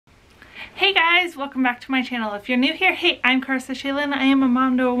Hey guys, welcome back to my channel. If you're new here, hey, I'm Carissa Shaylin. I am a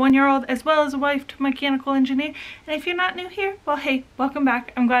mom to a 1-year-old as well as a wife to a mechanical engineer. And if you're not new here, well hey, welcome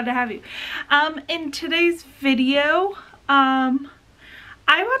back. I'm glad to have you. In today's video, I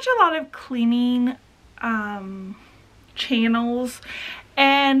watch a lot of cleaning channels,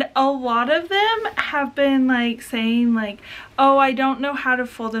 and a lot of them have been like saying like, oh, I don't know how to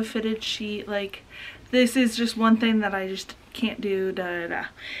fold a fitted sheet, like this is just one thing that I just can't do, da da da.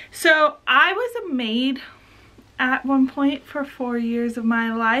 So I was a maid at one point for 4 years of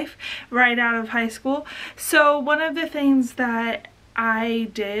my life right out of high school. So one of the things that I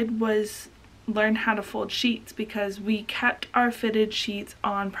did was learn how to fold sheets because we kept our fitted sheets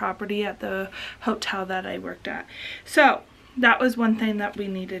on property at the hotel that I worked at. So that was one thing that we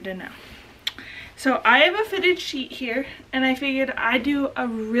needed to know. So I have a fitted sheet here, and I figured I'd do a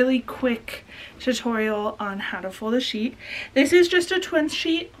really quick tutorial on how to fold a sheet. This is just a twin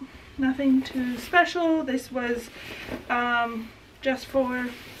sheet, nothing too special. This was just for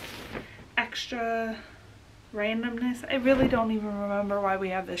extra randomness. I really don't even remember why we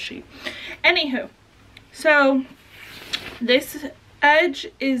have this sheet. Anywho, so this edge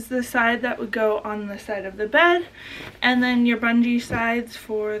is the side that would go on the side of the bed, and then your bungee sides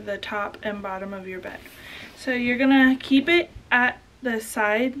for the top and bottom of your bed. So you're gonna keep it at the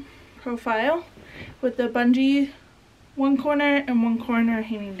side profile with the bungee one corner and one corner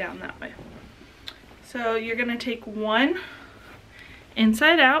hanging down that way. So you're gonna take one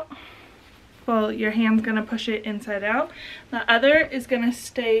inside out. Well, your hand's gonna push it inside out. The other is gonna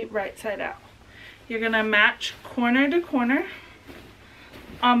stay right side out. You're gonna match corner to corner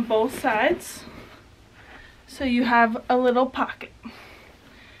on both sides, so you have a little pocket.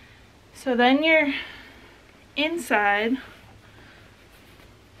 So then your inside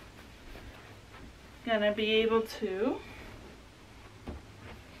gonna be able to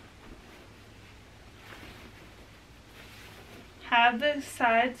have the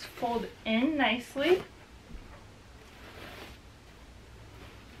sides fold in nicely.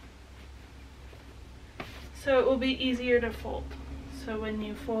 So it will be easier to fold. So when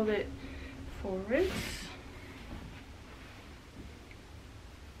you fold it forwards,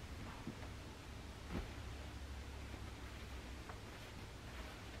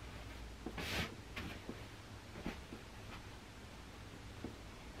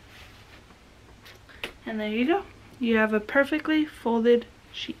 and there you go. You have a perfectly folded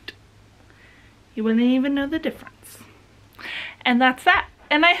sheet. You wouldn't even know the difference. And that's that.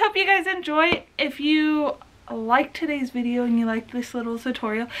 And I hope you guys enjoy. If you like today's video and you like this little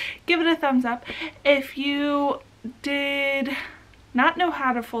tutorial, give it a thumbs up. If you did not know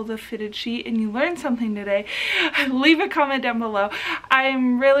how to fold a fitted sheet and you learned something today, leave a comment down below.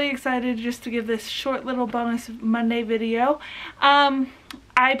 I'm really excited just to give this short little bonus Monday video.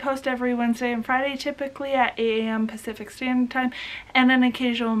 I post every Wednesday and Friday, typically at 8 a.m. Pacific Standard Time, and an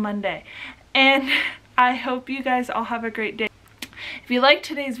occasional Monday. And I hope you guys all have a great day. If you liked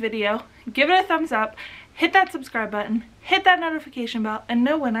today's video, give it a thumbs up. Hit that subscribe button, hit that notification bell, and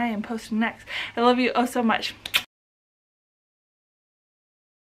know when I am posting next. I love you oh so much.